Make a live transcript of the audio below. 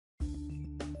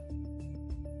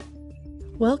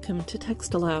Welcome to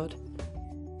TextAloud.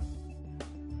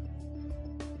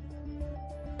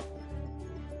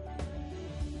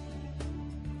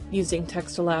 Using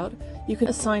TextAloud, you can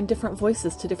assign different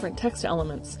voices to different text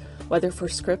elements, whether for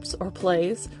scripts or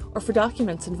plays, or for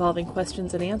documents involving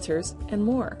questions and answers, and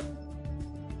more.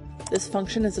 This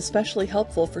function is especially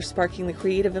helpful for sparking the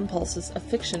creative impulses of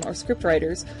fiction or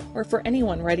scriptwriters, or for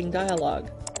anyone writing dialogue.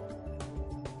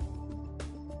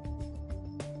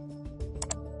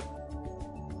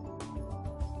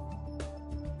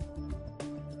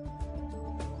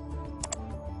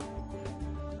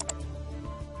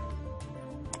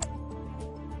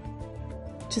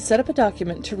 To set up a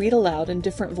document to read aloud in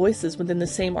different voices within the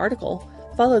same article,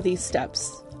 follow these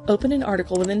steps. Open an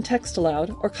article within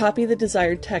TextAloud or copy the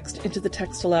desired text into the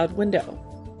TextAloud window.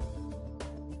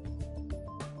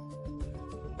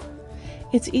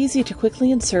 It's easy to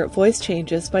quickly insert voice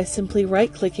changes by simply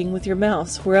right-clicking with your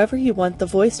mouse wherever you want the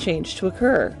voice change to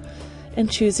occur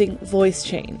and choosing Voice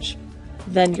Change,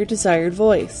 then your desired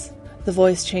voice. The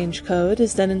voice change code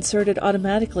is then inserted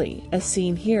automatically, as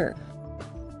seen here.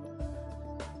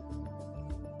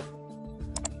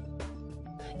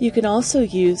 You can also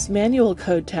use manual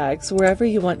code tags wherever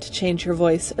you want to change your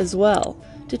voice as well.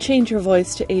 To change your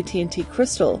voice to AT&T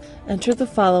Crystal, enter the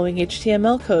following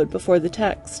HTML code before the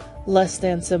text: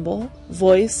 @ symbol,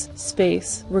 voice,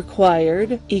 space,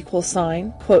 required,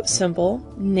 =, quote symbol,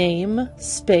 name,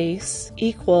 space,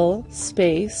 equal,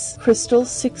 space, crystal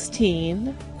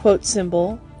 16, quote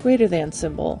symbol, >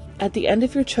 symbol. At the end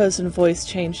of your chosen voice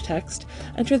change text,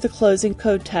 enter the closing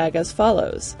code tag as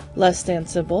follows: >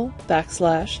 symbol, \,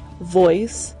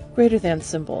 voice, >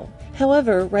 symbol.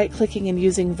 However, right-clicking and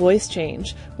using voice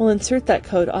change will insert that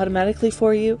code automatically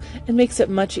for you and makes it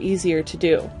much easier to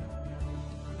do.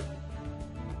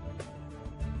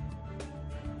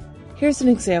 Here's an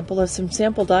example of some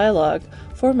sample dialogue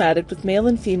formatted with male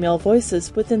and female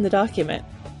voices within the document.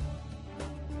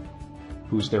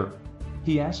 "Who's there?"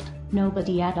 he asked.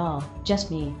 "Nobody at all, just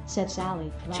me," said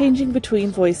Sally. Changing between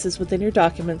voices within your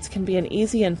documents can be an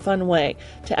easy and fun way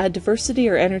to add diversity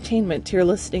or entertainment to your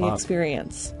listening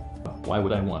experience. Why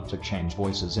would I want to change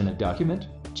voices in a document?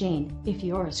 Jane, if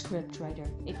you're a scriptwriter,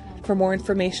 For more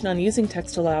information on using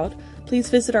TextAloud, please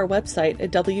visit our website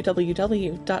at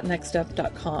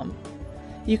www.nextstep.com.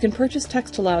 You can purchase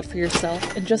TextAloud for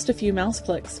yourself in just a few mouse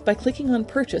clicks by clicking on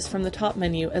Purchase from the top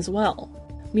menu as well.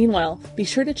 Meanwhile, be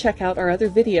sure to check out our other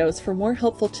videos for more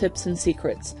helpful tips and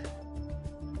secrets.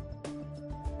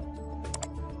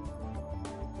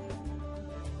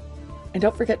 And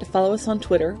don't forget to follow us on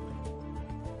Twitter,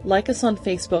 like us on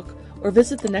Facebook, or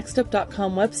visit the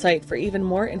nextstep.com website for even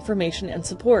more information and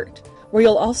support, where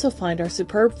you'll also find our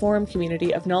superb forum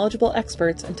community of knowledgeable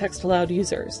experts and TextAloud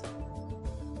users.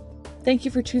 Thank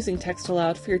you for choosing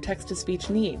TextAloud for your text-to-speech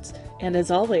needs, and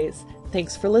as always,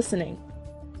 thanks for listening.